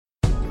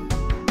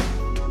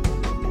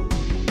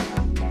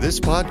This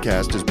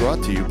podcast is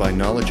brought to you by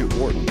Knowledge at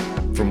Wharton.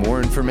 For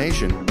more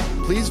information,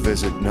 please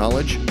visit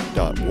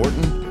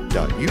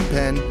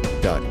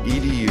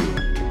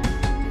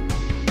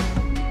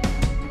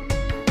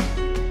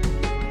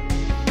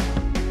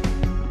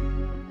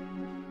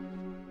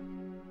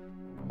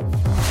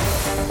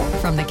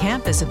From the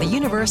campus of the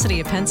University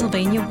of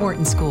Pennsylvania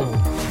Wharton School,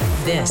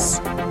 this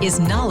is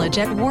Knowledge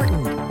at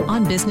Wharton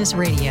on Business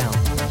Radio.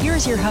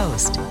 Here's your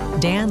host,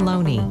 Dan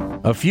Loney.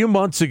 A few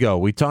months ago,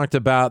 we talked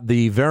about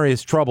the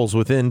various troubles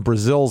within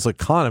Brazil's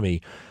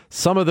economy.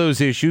 Some of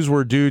those issues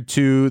were due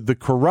to the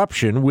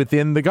corruption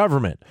within the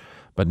government.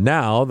 But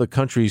now the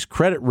country's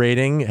credit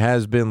rating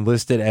has been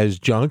listed as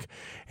junk,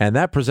 and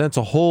that presents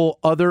a whole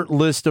other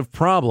list of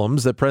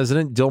problems that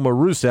President Dilma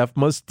Rousseff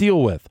must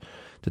deal with.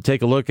 To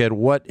take a look at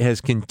what has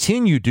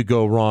continued to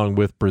go wrong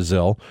with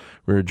Brazil,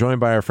 we're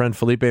joined by our friend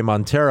Felipe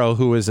Monteiro,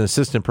 who is an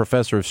assistant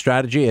professor of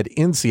strategy at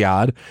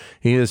INSEAD.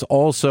 He is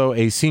also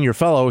a senior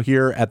fellow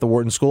here at the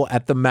Wharton School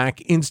at the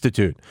Mack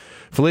Institute.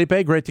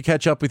 Felipe, great to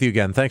catch up with you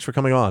again. Thanks for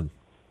coming on.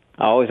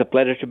 Always a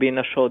pleasure to be in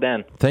the show,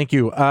 Dan. Thank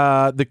you.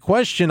 The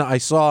question I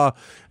saw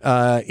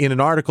in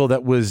an article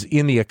that was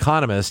in The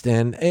Economist,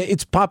 and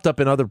it's popped up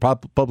in other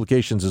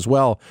publications as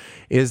well,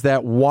 is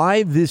that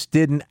why this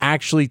didn't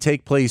actually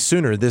take place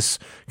sooner, this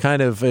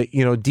kind of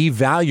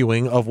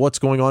devaluing of what's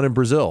going on in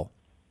Brazil.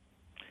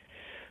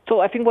 So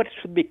I think what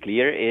should be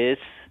clear is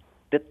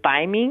the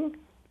timing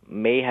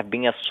may have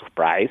been a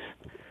surprise.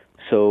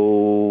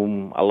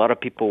 So a lot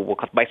of people were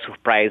caught by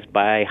surprise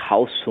by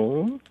how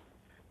soon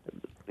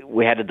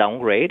we had a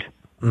downgrade,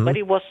 but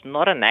it was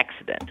not an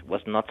accident. It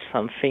was not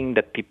something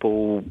that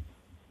people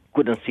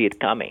couldn't see it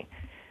coming.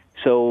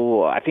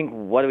 So I think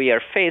what we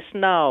are faced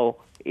now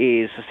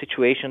is a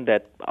situation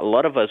that a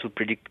lot of us would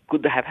predict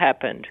could have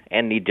happened,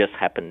 and it just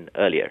happened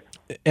earlier.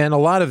 And a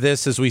lot of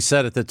this, as we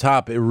said at the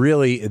top,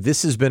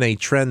 this has been a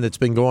trend that's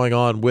been going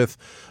on with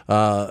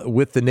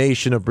the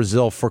nation of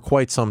Brazil for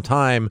quite some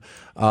time.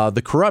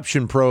 The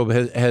corruption probe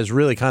has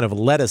really kind of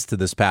led us to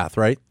this path,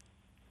 right?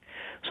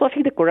 So I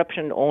think the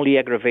corruption only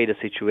aggravated the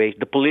situation,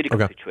 the political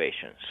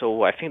situation.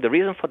 So I think the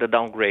reason for the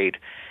downgrade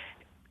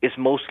is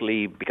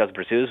mostly because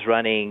Brazil is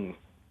running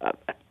a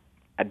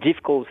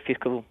difficult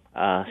fiscal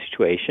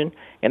situation.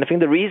 And I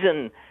think the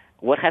reason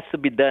what has to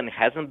be done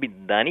hasn't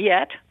been done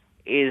yet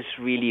is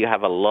really you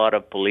have a lot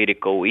of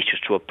political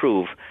issues to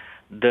approve.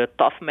 The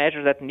tough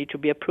measures that need to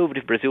be approved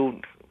if Brazil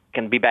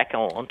can be back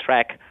on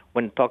track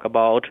when we talk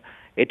about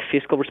its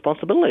fiscal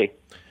responsibility.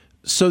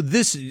 So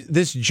this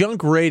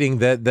junk rating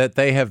that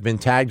they have been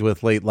tagged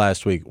with late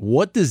last week,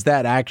 what does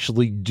that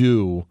actually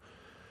do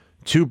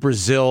to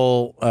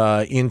Brazil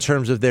in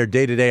terms of their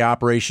day-to-day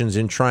operations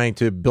in trying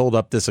to build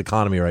up this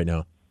economy right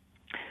now?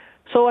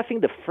 So I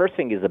think the first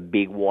thing is a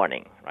big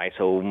warning, right?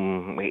 So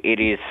it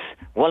is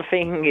one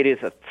thing, it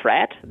is a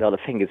threat. The other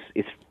thing is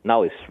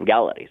now is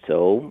reality.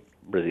 So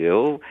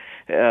Brazil,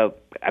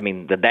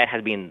 the debt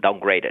has been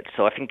downgraded.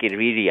 So I think it's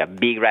really a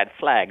big red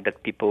flag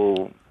that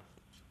people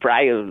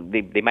prior,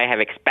 they might have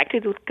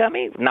expected it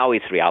coming. Now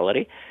it's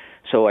reality.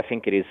 So I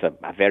think it is a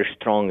very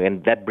strong,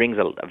 and that brings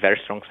a very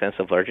strong sense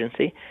of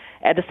urgency.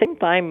 At the same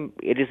time,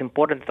 it is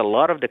important that a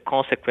lot of the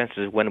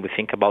consequences when we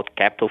think about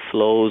capital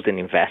flows and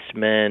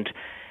investment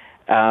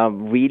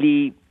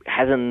really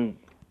hasn't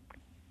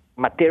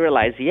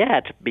materialized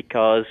yet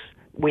because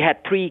we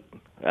had three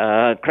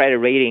credit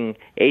rating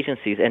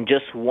agencies and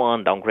just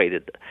one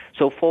downgraded.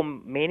 So for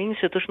many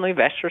institutional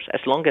investors,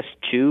 as long as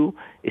two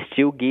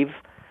still give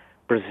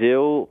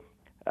Brazil,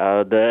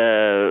 as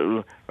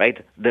long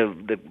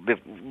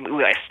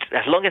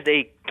as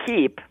they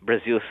keep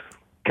Brazil's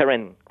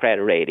current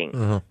credit rating,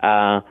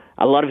 a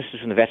lot of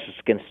institutional investors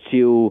can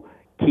still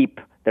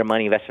keep their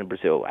money invested in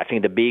Brazil. I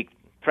think the big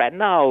threat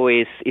now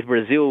is if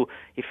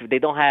they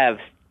don't have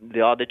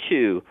the other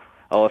two,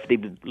 or if they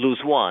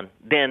lose one,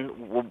 then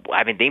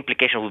the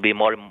implication will be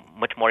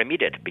much more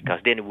immediate because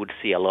then we would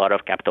see a lot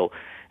of capital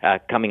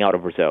coming out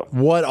of Brazil.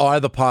 What are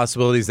the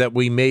possibilities that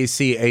we may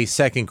see a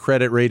second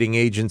credit rating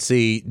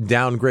agency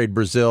downgrade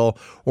Brazil,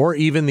 or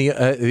even the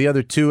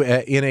other two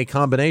in a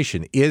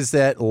combination? Is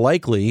that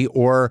likely,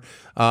 or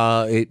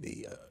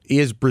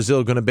is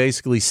Brazil going to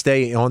basically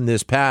stay on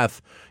this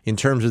path in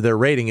terms of their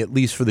rating, at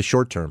least for the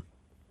short term?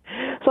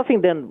 So I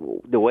think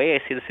then the way I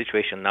see the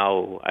situation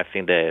now, I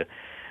think the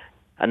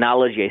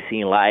analogy I see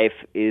in life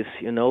is,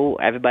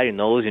 everybody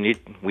knows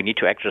we need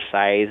to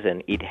exercise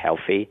and eat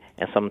healthy,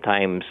 and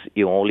sometimes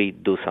you only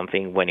do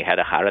something when you had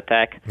a heart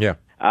attack. Yeah.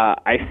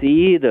 I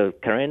see the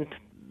current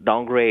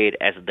downgrade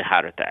as the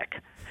heart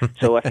attack.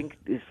 So I think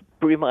it's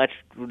pretty much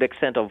to the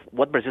extent of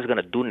what Brazil is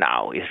going to do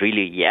now is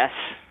really, yes,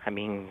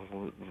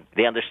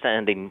 they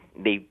understand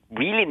they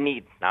really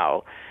need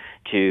now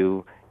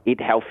to eat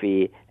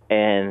healthy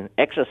and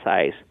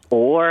exercise,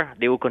 or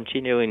they will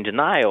continue in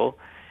denial.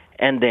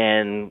 And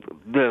then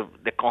the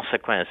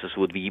consequences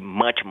would be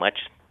much,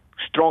 much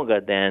stronger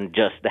than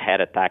just the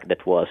heart attack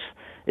that we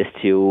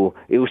still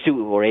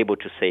were able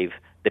to save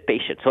the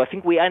patient. So I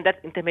think we are in that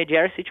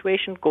intermediary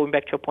situation. Going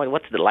back to your point,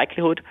 what's the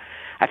likelihood?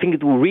 I think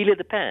it will really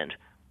depend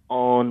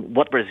on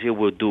what Brazil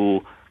will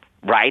do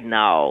right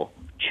now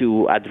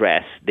to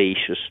address the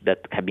issues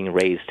that have been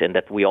raised and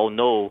that we all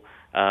know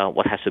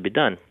what has to be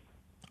done.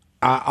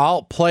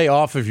 I'll play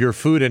off of your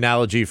food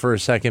analogy for a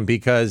second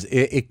because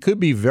it could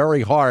be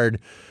very hard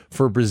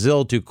for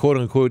Brazil to, quote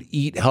unquote,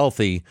 eat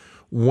healthy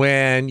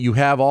when you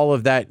have all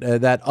of that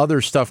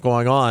other stuff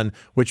going on,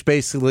 which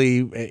basically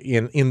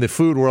in the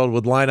food world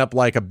would line up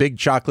like a big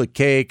chocolate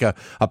cake,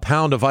 a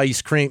pound of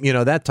ice cream,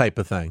 that type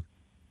of thing.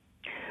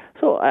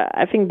 So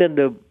I think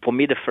that for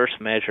me, the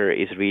first measure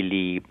is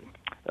really,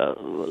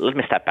 let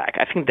me step back.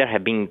 I think there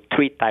have been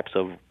three types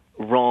of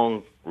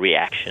wrong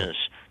reactions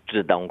to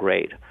the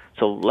downgrade.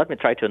 So let me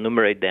try to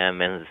enumerate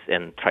them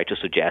and try to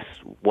suggest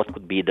what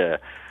could be the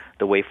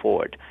way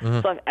forward.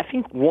 Mm-hmm. So I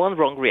think one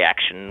wrong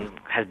reaction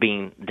has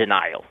been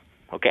denial.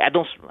 Okay, I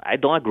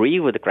don't agree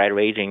with the credit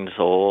ratings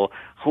or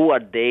who are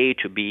they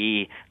to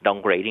be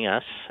downgrading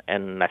us.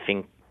 And I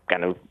think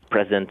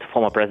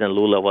former President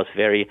Lula was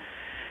very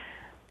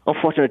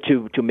unfortunate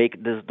to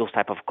make those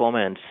type of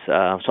comments.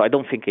 So I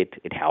don't think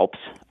it helps.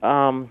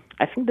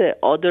 I think the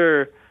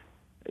other,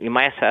 in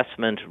my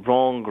assessment,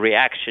 wrong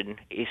reaction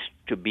is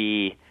to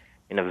be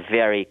in a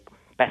very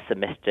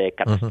pessimistic,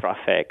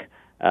 catastrophic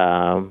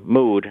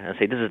mood and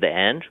say this is the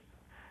end.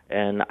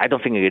 And I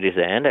don't think it is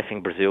the end. I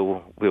think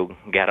Brazil will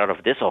get out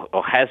of this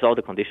or has all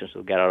the conditions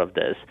to get out of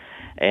this.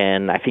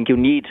 And I think you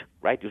need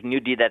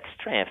that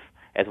strength,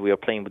 as we are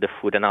playing with the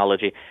food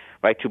analogy,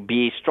 right, to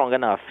be strong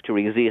enough to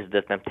resist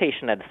the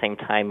temptation at the same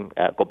time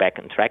go back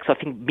on track. So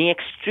I think being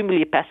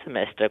extremely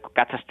pessimistic,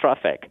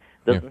 catastrophic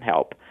doesn't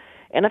help.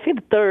 And I think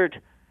the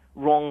third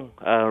wrong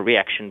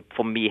reaction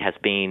for me has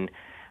been,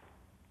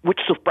 which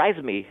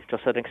surprised me to a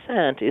certain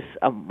extent, is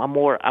a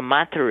more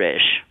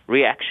amateurish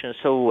reaction.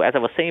 So as I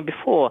was saying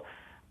before,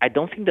 I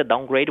don't think the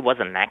downgrade was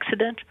an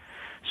accident,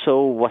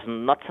 so was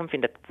not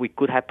something that we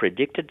could have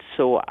predicted.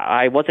 So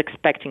I was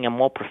expecting a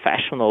more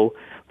professional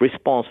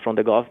response from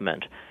the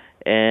government.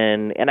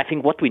 And I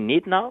think what we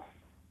need now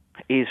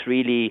is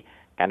really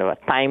kind of a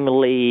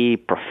timely,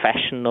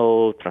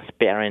 professional,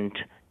 transparent,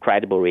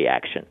 credible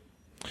reaction.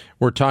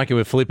 We're talking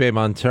with Felipe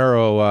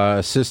Montero,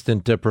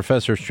 assistant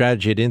professor of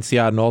strategy at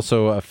INSEAD and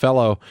also a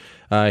fellow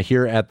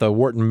here at the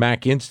Wharton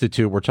Mack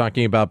Institute. We're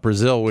talking about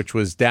Brazil, which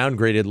was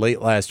downgraded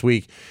late last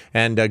week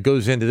and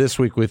goes into this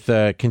week with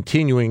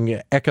continuing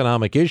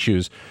economic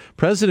issues.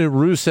 President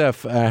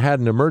Rousseff had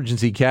an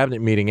emergency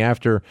cabinet meeting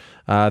after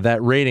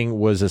that rating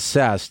was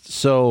assessed.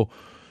 So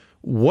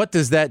what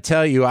does that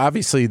tell you?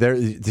 Obviously,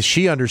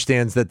 she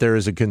understands that there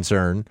is a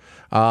concern,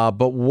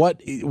 but what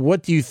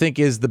do you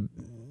think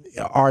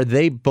are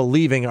they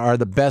believing are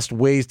the best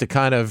ways to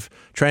kind of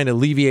try and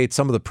alleviate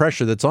some of the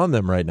pressure that's on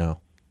them right now?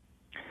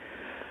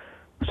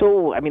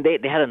 So, I mean, they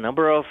had a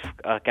number of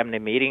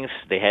cabinet meetings.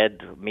 They had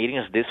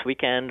meetings this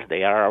weekend.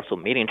 They are also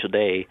meeting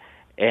today.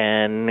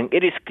 And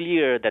it is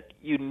clear that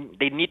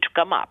they need to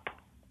come up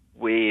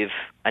with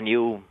a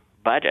new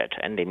budget,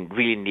 and they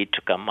really need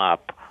to come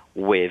up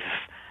with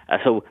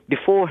So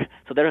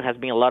there has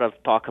been a lot of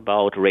talk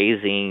about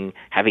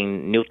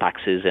having new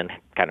taxes and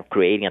kind of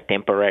creating a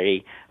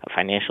temporary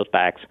financial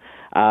tax.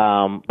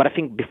 But I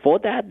think before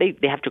that,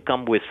 they have to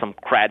come with some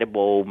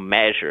credible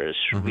measures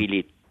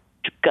really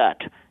to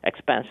cut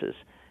expenses.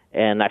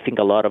 And I think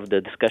a lot of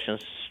the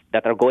discussions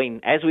that are going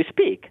as we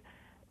speak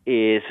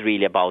is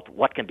really about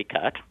what can be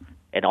cut.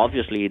 And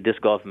obviously this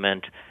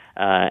government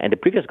and the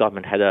previous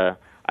government had a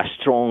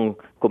strong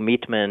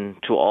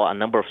commitment to a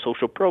number of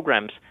social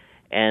programs,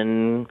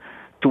 and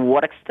to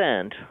what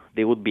extent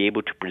they would be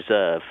able to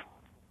preserve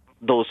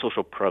those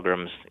social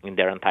programs in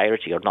their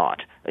entirety or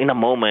not, in a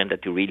moment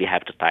that you really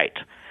have to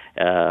tighten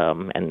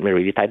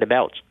the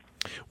belts.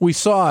 We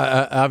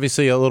saw,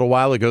 obviously, a little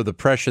while ago, the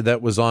pressure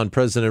that was on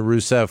President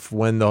Rousseff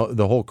when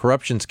the whole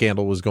corruption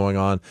scandal was going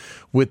on.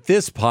 With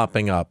this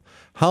popping up,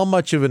 how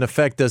much of an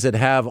effect does it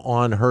have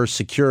on her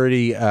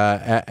security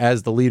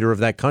as the leader of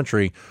that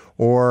country,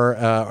 or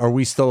are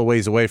we still a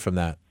ways away from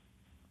that?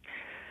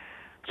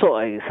 So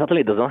it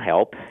certainly doesn't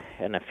help,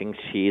 and I think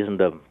she is in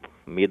the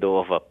middle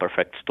of a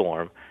perfect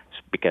storm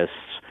because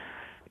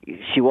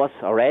she was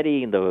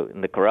already in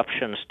the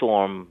corruption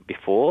storm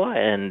before,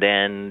 and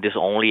then this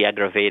only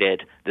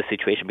aggravated the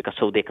situation because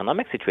the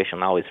economic situation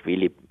now is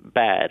really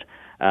bad,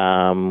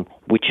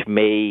 which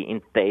may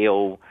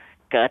entail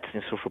cuts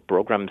in social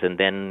programs and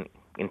then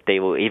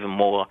entail even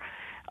more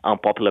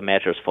unpopular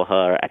measures for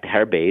her at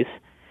her base.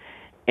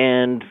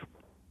 And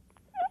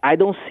I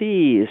don't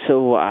see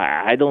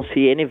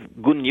any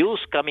good news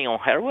coming on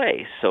her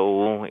way.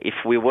 So if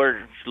we were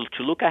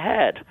to look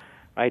ahead,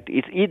 right,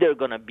 it's either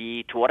going to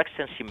be to what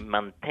extent she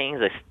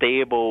maintains a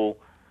stable,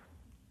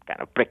 kind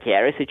of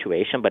precarious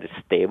situation, but it's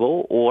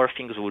stable, or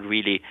things would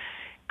really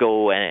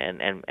go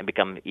and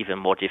become even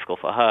more difficult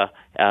for her.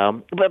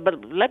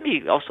 But let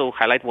me also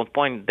highlight one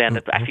point, Dan,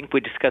 that I think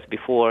we discussed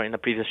before in a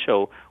previous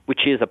show,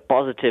 which is a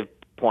positive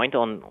point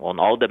on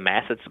all the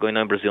mess that's going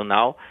on in Brazil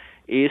now,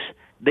 is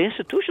the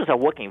institutions are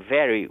working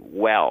very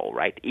well,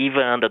 right,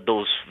 even under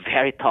those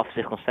very tough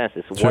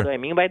circumstances. Sure. What do I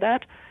mean by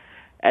that?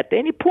 at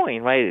any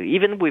point, right?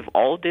 Even with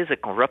all this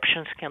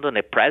corruption scandal and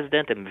the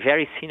president and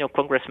very senior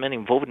congressmen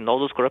involved in all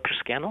those corruption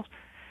scandals,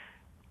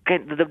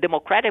 the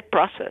democratic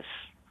process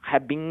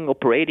have been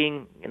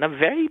operating in a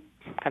very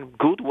kind of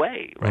good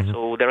way, right? Mm-hmm.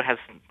 So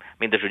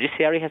the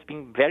judiciary has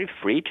been very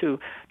free to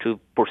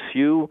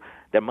pursue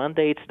their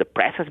mandates. The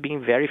press has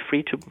been very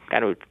free to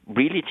kind of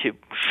really to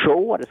show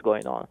what is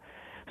going on.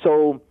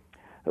 So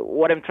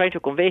what I'm trying to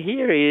convey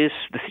here is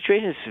the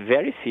situation is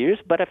very serious,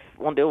 but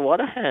on the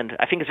other hand,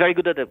 I think it's very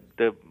good that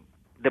the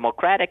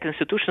democratic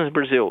institutions in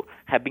Brazil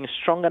have been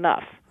strong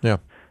enough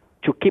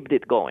to keep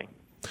it going.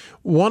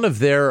 One of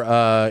their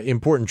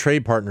important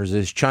trade partners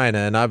is China,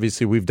 and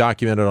obviously we've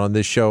documented on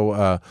this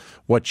show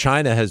what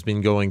China has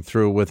been going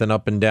through with an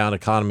up-and-down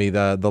economy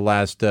the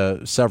last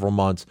several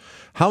months.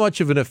 How much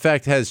of an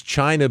effect has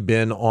China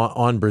been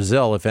on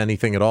Brazil, if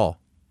anything at all?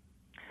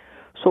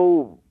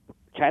 So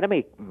China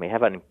may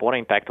have an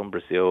important impact on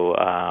Brazil,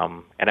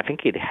 and I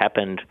think it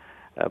happened,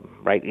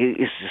 right?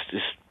 It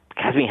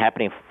has been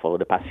happening for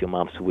the past few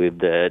months with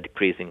the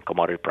decrease in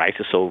commodity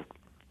prices. So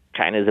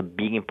China is a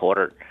big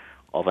importer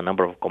of a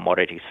number of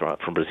commodities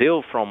from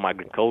Brazil, from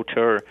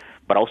agriculture,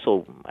 but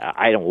also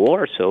iron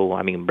ore. So,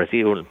 I mean,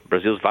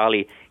 Brazil's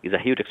Vale is a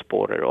huge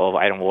exporter of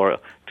iron ore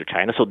to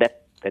China. So that's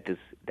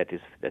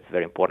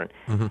very important.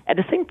 Mm-hmm. At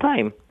the same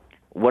time,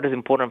 what is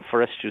important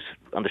for us to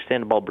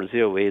understand about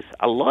Brazil is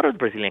a lot of the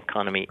Brazilian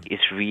economy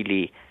is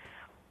really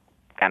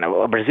kind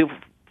of Brazil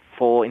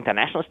for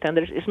international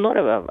standards is not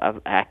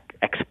a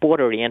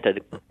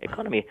export-oriented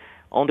economy.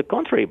 On the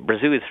contrary,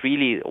 Brazil is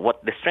really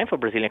the strength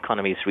of Brazilian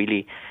economy is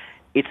really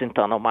its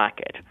internal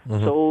market.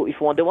 Mm-hmm. So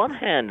if on the one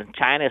hand,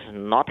 China is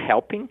not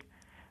helping,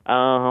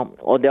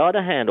 on the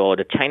other hand, or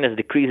the China's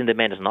decrease in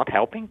demand is not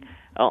helping,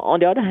 on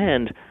the other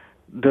hand,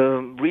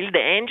 the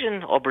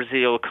engine of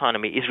Brazil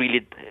economy is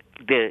really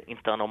the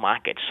internal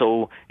market.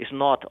 So it's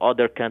not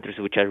other countries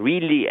which are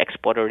really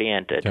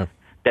export-oriented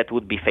that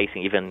would be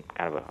facing even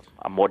kind of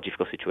a more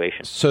difficult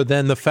situation. So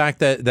then the fact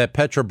that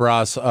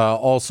Petrobras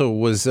also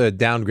was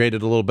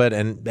downgraded a little bit,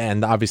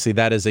 and obviously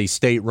that is a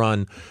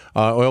state-run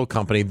oil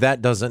company,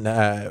 that doesn't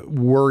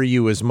worry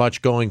you as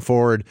much going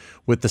forward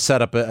with the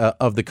setup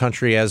of the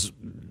country as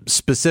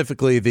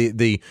specifically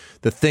the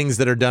things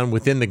that are done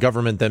within the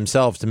government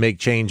themselves to make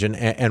change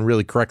and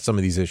really correct some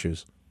of these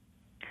issues?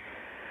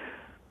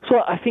 So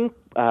I think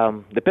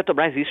the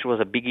Petrobras issue was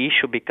a big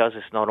issue because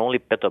it's not only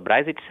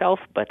Petrobras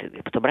itself, but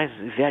Petrobras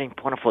is very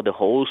important for the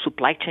whole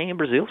supply chain in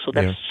Brazil. So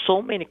there's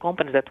so many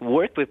companies that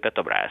work with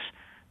Petrobras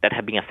that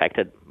have been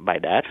affected by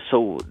that.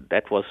 So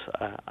that was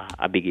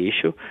a big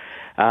issue.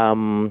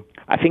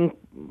 I think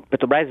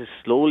Petrobras is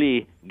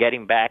slowly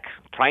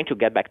trying to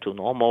get back to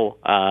normal.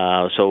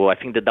 So I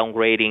think the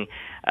downgrading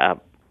it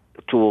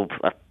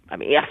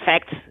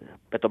affects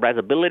Petrobras'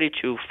 ability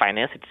to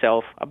finance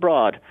itself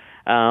abroad.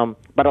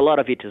 But a lot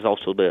of it is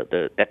also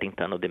that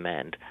internal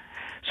demand.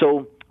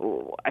 So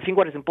I think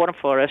what is important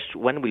for us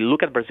when we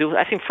look at Brazil,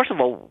 I think, first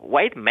of all,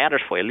 why it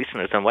matters for your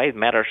listeners and why it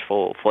matters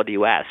for the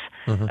U.S.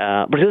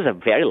 Mm-hmm. Brazil is a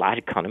very large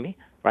economy,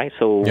 right?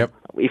 So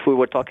if we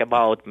were talking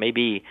about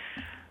maybe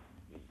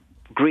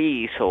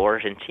Greece or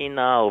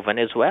Argentina or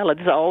Venezuela,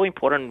 these are all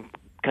important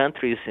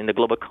countries in the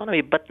global economy,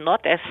 but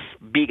not as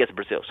big as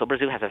Brazil. So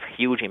Brazil has a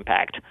huge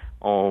impact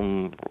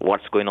on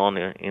what's going on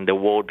in the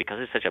world because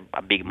it's such a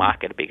big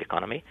market, a big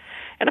economy.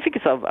 And I think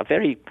it's a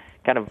very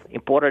kind of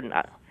important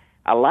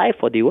ally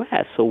for the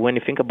U.S. So when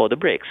you think about the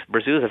BRICS,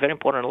 Brazil is a very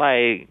important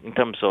ally in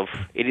terms of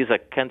it is a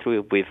country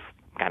with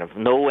kind of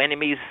no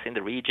enemies in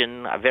the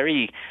region, a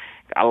very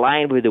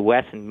aligned with the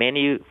West in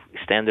many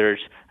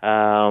standards.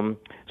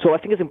 So I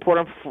think it's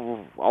important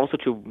also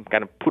to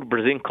kind of put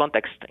Brazil in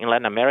context in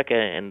Latin America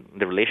and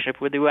the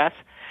relationship with the U.S.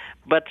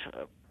 But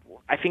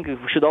I think we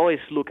should always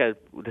look at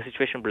the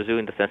situation in Brazil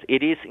in the sense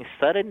it is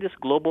inserted in this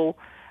global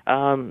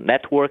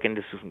network, in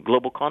this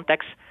global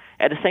context.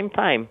 At the same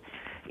time,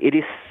 it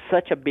is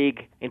such a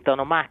big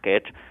internal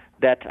market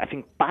that I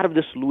think part of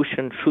the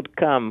solution should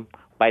come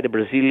by the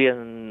ability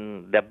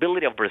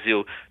of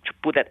Brazil to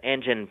put that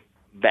engine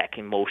back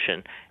in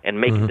motion and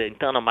make the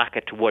internal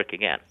market to work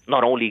again.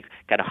 Not only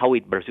kind of how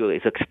Brazil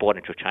is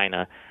exporting to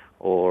China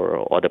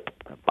or other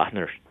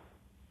partners.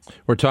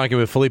 We're talking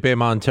with Felipe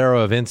Montero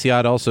of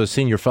INSEAD, also a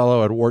senior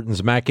fellow at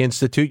Wharton's Mack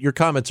Institute. Your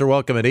comments are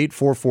welcome at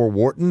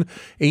 844-WHARTON,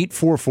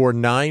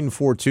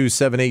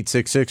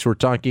 844-942-7866. We're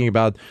talking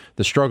about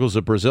the struggles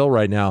of Brazil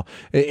right now.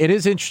 It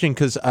is interesting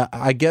because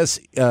I guess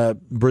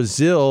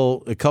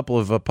Brazil, a couple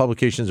of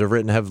publications have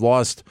written, have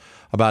lost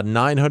about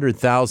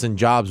 900,000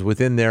 jobs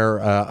within their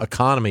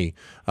economy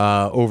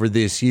over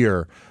this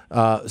year.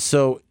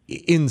 So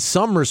in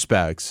some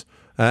respects,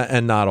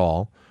 and not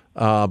all,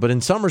 but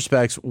in some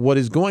respects, what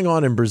is going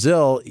on in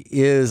Brazil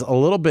is a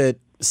little bit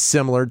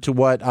similar to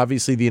what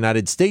obviously the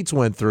United States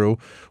went through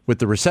with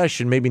the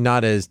recession, maybe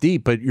not as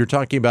deep, but you're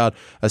talking about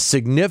a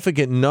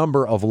significant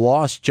number of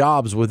lost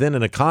jobs within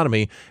an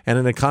economy and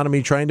an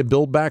economy trying to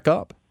build back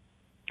up.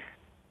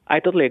 I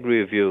totally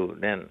agree with you,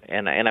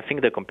 and I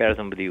think the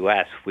comparison with the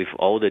U.S. with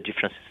all the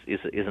differences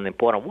is an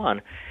important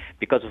one,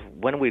 because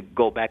when we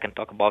go back and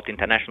talk about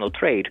international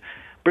trade,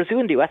 Brazil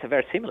and the U.S. are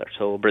very similar.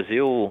 So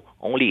Brazil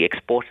only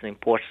exports and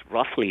imports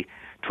roughly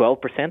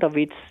 12% of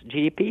its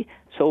GDP.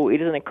 So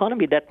it is an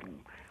economy that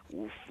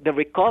the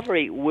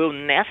recovery will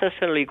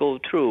necessarily go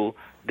through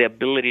the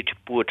ability to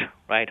put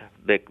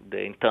the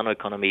internal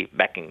economy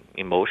back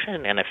in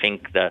motion. And I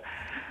think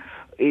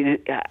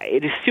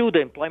it is still, the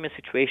employment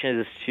situation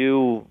is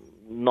still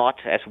not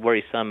as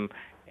worrisome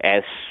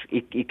as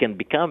it can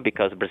become,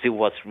 because Brazil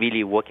was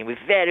really working with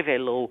very, very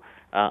low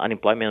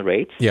unemployment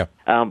rates. Yeah.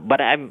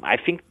 But I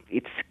think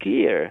it's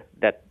clear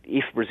that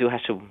if Brazil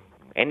has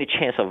any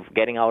chance of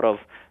getting out of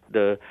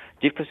the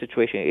difficult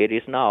situation it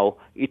is now,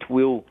 it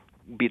will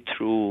be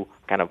through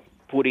kind of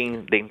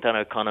putting the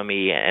internal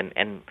economy and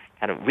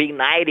kind of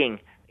reigniting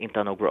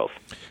internal growth.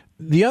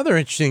 The other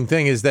interesting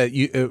thing is that,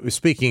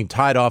 speaking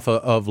tied off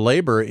of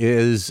labor,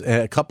 is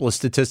a couple of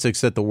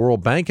statistics that the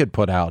World Bank had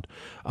put out.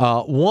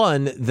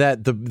 One,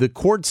 that the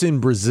courts in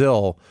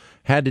Brazil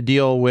had to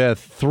deal with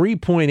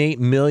 3.8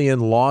 million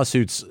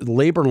lawsuits,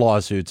 labor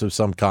lawsuits of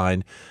some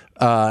kind.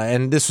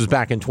 And this was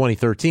back in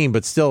 2013,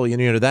 but still,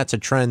 that's a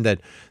trend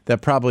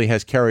that probably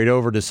has carried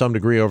over to some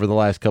degree over the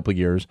last couple of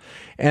years.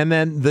 And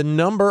then the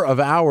number of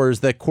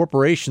hours that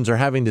corporations are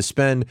having to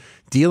spend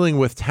dealing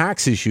with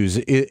tax issues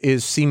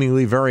is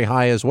seemingly very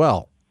high as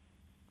well.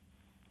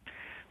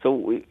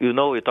 So,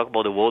 you talk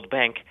about the World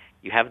Bank,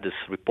 you have this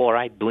report,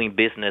 right, doing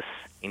business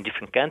in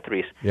different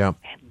countries. Yeah.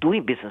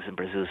 Doing business in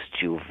Brazil is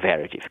still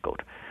very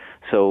difficult.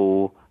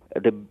 So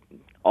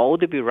all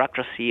the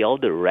bureaucracy, all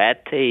the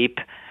red tape,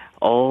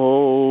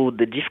 all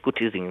the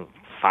difficulties in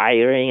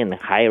firing and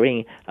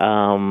hiring.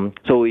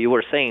 So you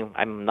were saying,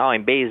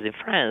 I'm based in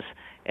France,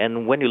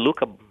 and when you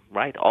look up,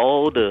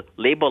 all the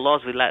labor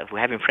laws we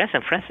have in France,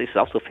 and France is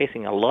also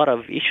facing a lot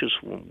of issues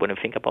when you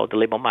think about the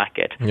labor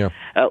market. Yeah.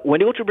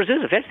 When you go to Brazil,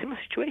 it's a very similar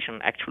situation.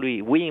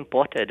 Actually,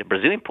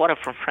 Brazil imported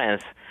from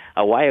France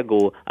a while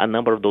ago a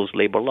number of those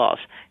labor laws.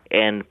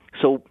 And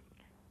so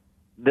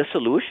the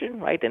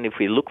solution, and if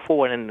we look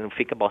forward and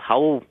think about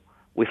how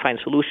we find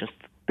solutions,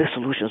 the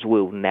solutions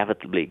will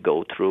inevitably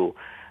go through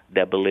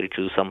the ability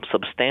to do some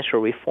substantial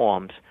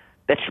reforms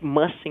that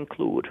must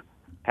include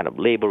kind of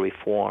labor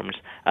reforms,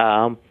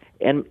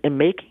 and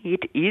making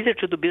it easier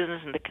to do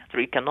business in the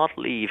country. You cannot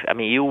leave. I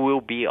mean, you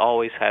will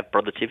always have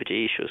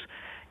productivity issues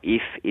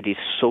if it is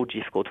so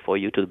difficult for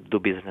you to do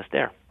business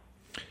there.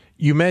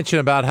 You mentioned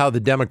about how the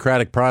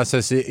democratic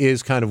process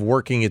is kind of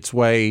working its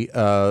way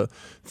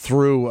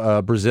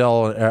through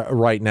Brazil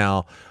right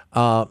now.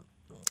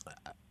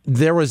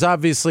 There was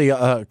obviously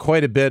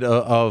quite a bit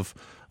of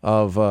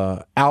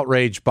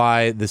outrage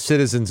by the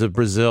citizens of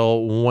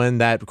Brazil when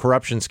that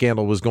corruption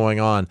scandal was going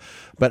on.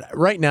 But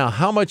right now,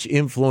 how much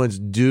influence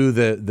do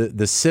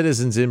the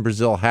citizens in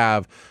Brazil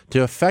have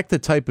to affect the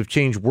type of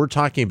change we're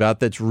talking about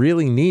that's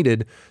really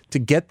needed to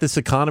get this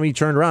economy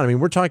turned around? I mean,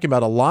 we're talking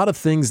about a lot of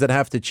things that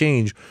have to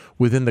change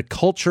within the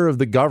culture of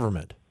the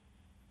government.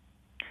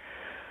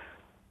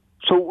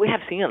 So we have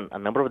seen a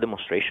number of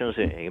demonstrations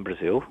in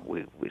Brazil.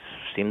 We've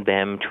seen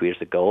them 2 years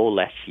ago,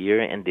 last year,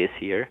 and this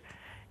year.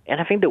 And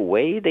I think the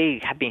way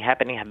they have been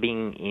happening have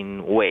been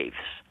in waves.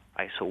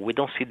 Right? So we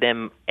don't see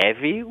them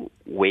every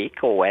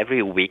week or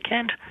every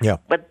weekend,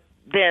 but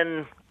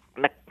then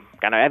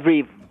kind of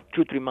every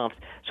 2-3 months.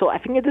 So I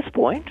think at this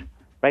point,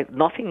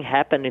 nothing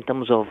happened in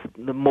terms of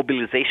the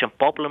mobilization,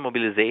 popular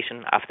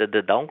mobilization after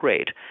the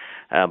downgrade.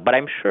 But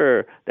I'm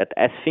sure that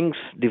as things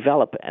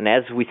develop and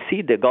as we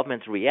see the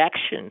government's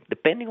reaction,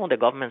 depending on the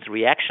government's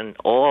reaction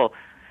or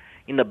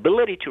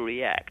inability to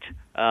react,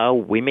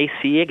 we may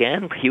see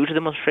again huge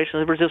demonstrations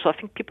in Brazil. So I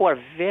think people are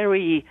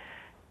very,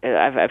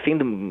 I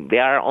think they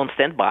are on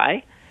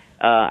standby.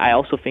 I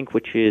also think,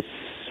 which is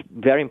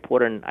very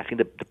important, I think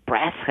the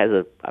press has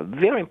a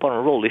very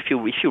important role. If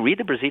you read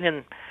the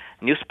Brazilian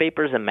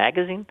newspapers and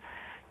magazines,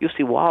 you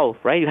see,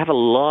 you have a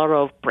lot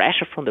of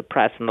pressure from the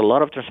press and a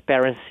lot of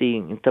transparency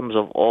in terms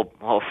of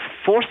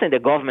forcing the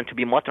government to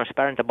be more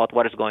transparent about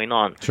what is going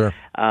on. Sure.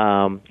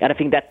 And I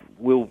think that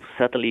will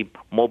certainly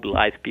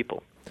mobilize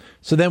people.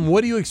 So then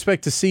what do you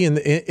expect to see in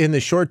the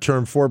short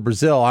term for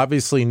Brazil?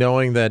 Obviously,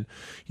 knowing that,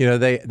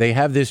 they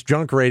have this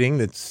junk rating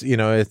that's,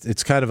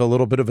 it's kind of a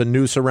little bit of a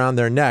noose around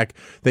their neck.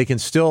 They can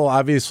still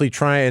obviously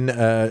try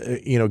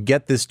and,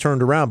 get this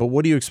turned around. But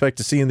what do you expect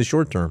to see in the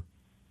short term?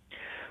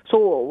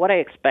 So what I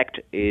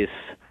expect is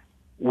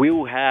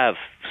we'll have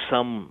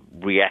some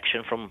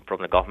reaction from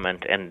the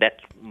government, and that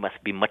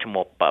must be much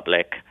more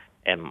public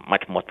and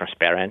much more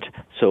transparent.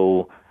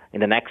 So in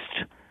the next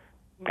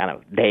kind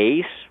of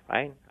days,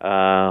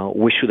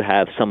 we should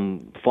have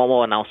some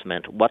formal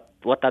announcement. What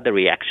are the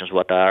reactions?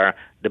 What are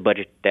the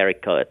budgetary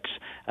cuts?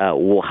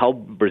 How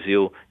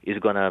Brazil is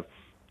going to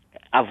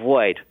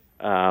avoid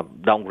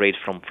downgrades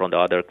from the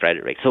other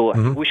credit rates. So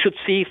we should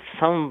see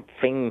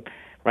something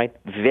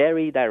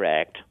very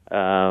direct,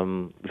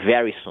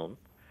 very soon.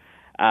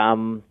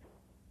 And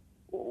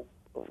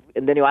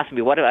then you ask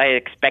me what I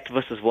expect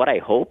versus what I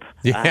hope.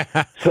 Yeah.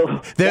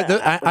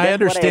 I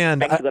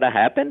understand. What's going to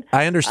happen?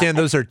 I understand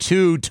those are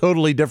two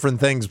totally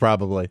different things,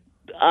 probably.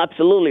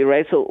 Absolutely,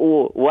 right?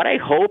 So what I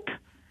hope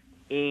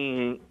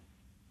in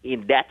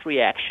that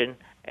reaction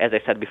as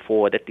I said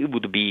before, that it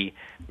would be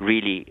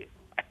really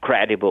a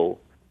credible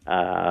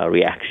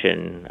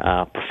reaction,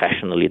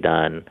 professionally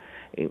done.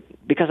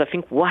 Because I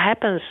think what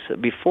happens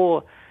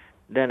before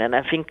then, and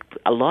I think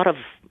a lot of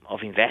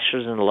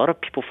investors and a lot of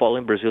people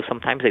following Brazil,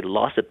 sometimes they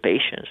lost the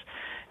patience,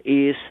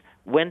 is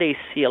when they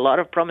see a lot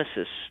of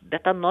promises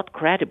that are not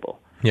credible.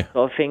 Yeah.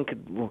 So I think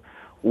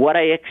what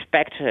I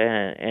expect,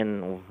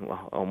 and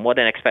more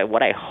than expect,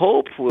 what I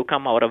hope will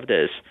come out of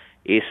this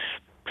is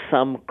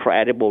some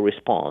credible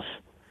response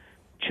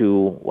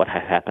to what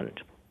has happened.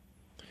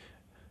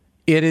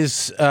 It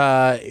is,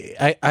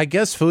 I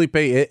guess, Felipe,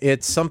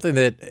 it's something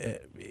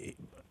that,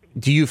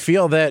 do you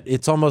feel that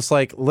it's almost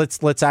like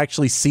let's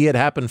actually see it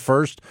happen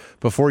first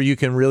before you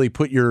can really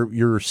put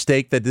your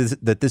stake that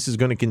this is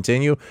going to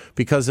continue?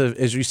 Because of,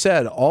 as you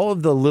said, all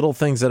of the little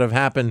things that have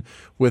happened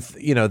with,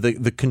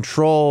 the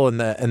control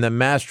and the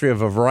mastery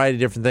of a variety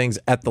of different things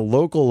at the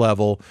local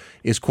level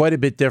is quite a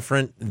bit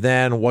different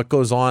than what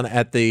goes on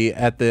at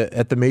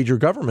the major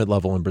government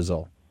level in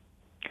Brazil.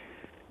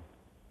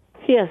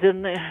 Yes,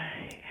 and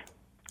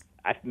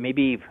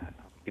maybe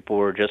people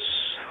were just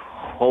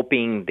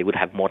hoping they would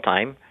have more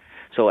time.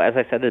 So as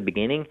I said at the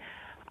beginning,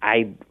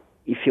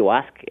 if you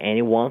ask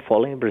anyone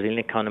following the Brazilian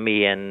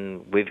economy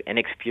and with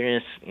any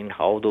experience in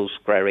how those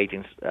credit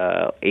ratings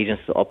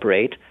agencies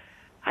operate,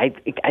 I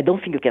don't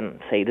think you can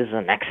say this is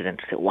an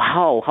accident. Say,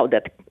 wow, how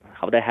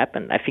that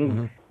happened. I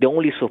think the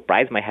only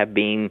surprise might have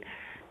been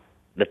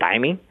the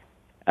timing.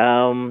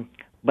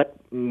 But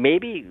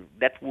maybe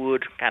that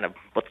would kind of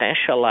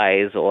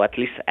potentialize or at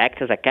least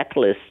act as a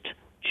catalyst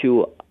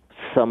to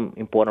some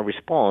important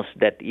response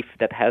that if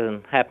that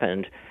hasn't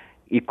happened,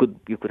 you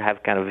could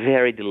have kind of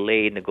very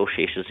delayed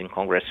negotiations in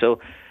Congress. So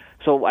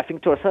I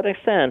think to a certain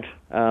extent,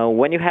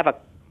 when you have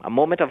a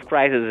moment of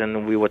crisis,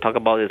 and we were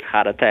talking about this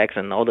heart attacks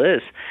and all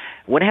this,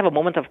 when you have a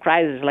moment of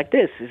crisis like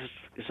this,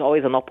 it's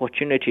always an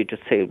opportunity to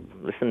say,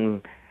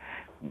 listen,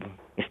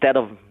 instead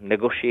of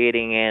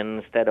negotiating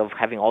and instead of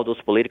having all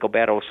those political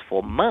battles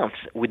for months,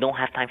 we don't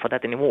have time for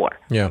that anymore.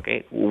 Yeah.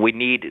 Okay,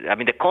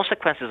 the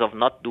consequences of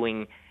not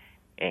doing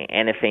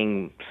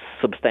anything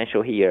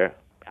substantial here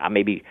are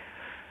maybe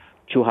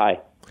too high.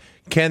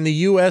 Can the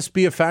U.S.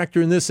 be a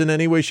factor in this in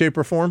any way, shape,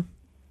 or form?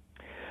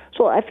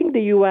 So I think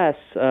the U.S.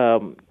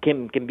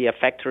 can be a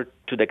factor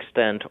to the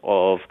extent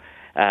of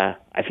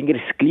I think it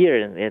is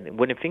clear, and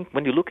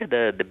when you look at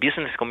the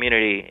business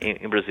community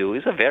in Brazil,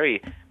 is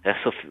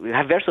we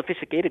have very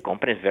sophisticated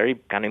companies, very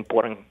kind of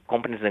important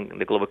companies in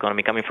the global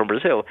economy coming from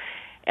Brazil,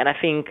 and I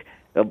think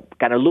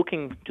kind of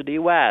looking to the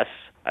U.S.,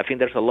 I think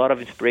there's a lot of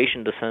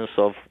inspiration in the sense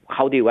of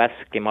how the U.S.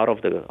 came out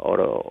of the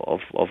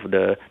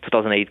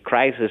 2008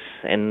 crisis,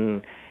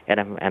 and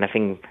I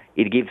think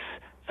it gives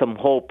some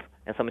hope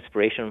and some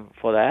inspiration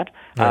for that.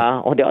 Right.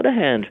 On the other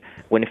hand,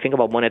 when you think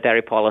about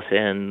monetary policy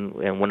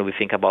and when we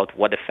think about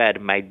what the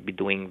Fed might be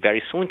doing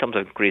very soon in terms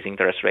of increasing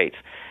interest rates,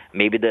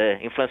 maybe the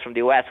influence from the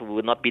U.S.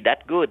 will not be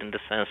that good in the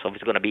sense of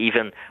it's going to be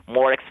even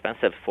more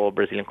expensive for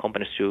Brazilian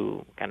companies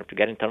to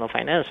get internal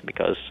finance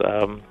because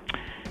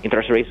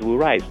interest rates will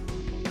rise.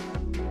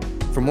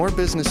 For more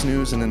business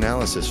news and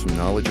analysis from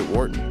Knowledge at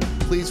Wharton,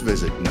 please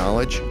visit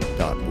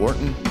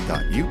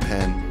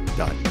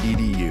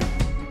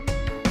knowledge.wharton.upenn.edu.